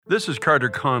This is Carter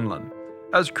Conlon.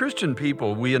 As Christian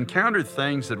people, we encounter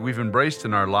things that we've embraced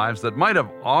in our lives that might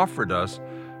have offered us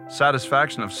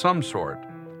satisfaction of some sort.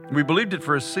 We believed it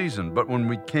for a season, but when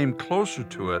we came closer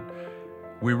to it,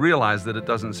 we realized that it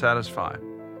doesn't satisfy.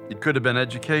 It could have been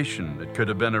education, it could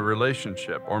have been a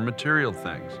relationship, or material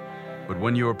things. But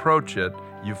when you approach it,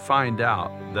 you find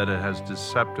out that it has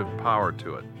deceptive power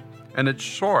to it. And it's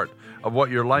short of what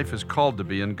your life is called to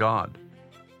be in God.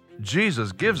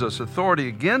 Jesus gives us authority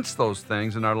against those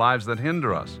things in our lives that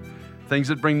hinder us, things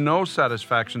that bring no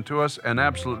satisfaction to us and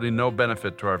absolutely no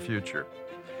benefit to our future.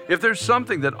 If there's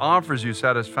something that offers you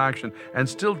satisfaction and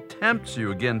still tempts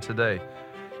you again today,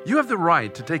 you have the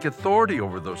right to take authority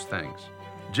over those things.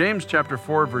 James chapter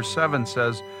 4, verse 7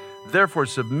 says, "Therefore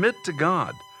submit to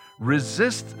God,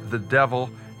 resist the devil,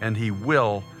 and he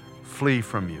will flee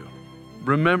from you."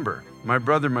 Remember, my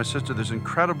brother, my sister, there's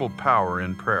incredible power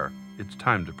in prayer. It's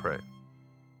time to pray.